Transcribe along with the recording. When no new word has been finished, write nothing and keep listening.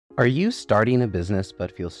Are you starting a business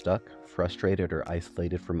but feel stuck, frustrated, or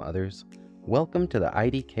isolated from others? Welcome to the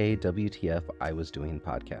IDK WTF I Was Doing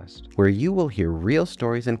podcast, where you will hear real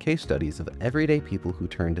stories and case studies of everyday people who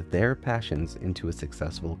turned their passions into a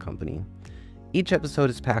successful company. Each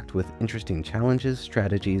episode is packed with interesting challenges,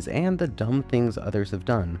 strategies, and the dumb things others have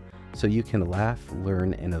done, so you can laugh,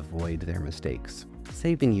 learn, and avoid their mistakes,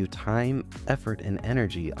 saving you time, effort, and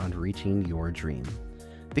energy on reaching your dream.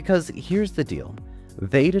 Because here's the deal.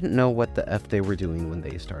 They didn't know what the F they were doing when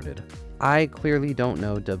they started. I clearly don't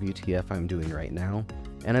know WTF I'm doing right now,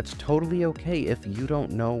 and it's totally okay if you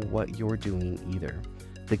don't know what you're doing either.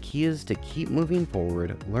 The key is to keep moving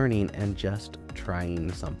forward, learning, and just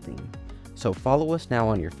trying something. So follow us now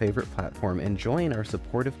on your favorite platform and join our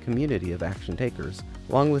supportive community of action takers,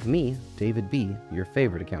 along with me, David B., your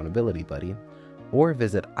favorite accountability buddy, or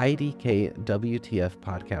visit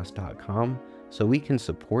idkwtfpodcast.com so we can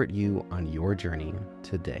support you on your journey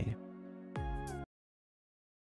today.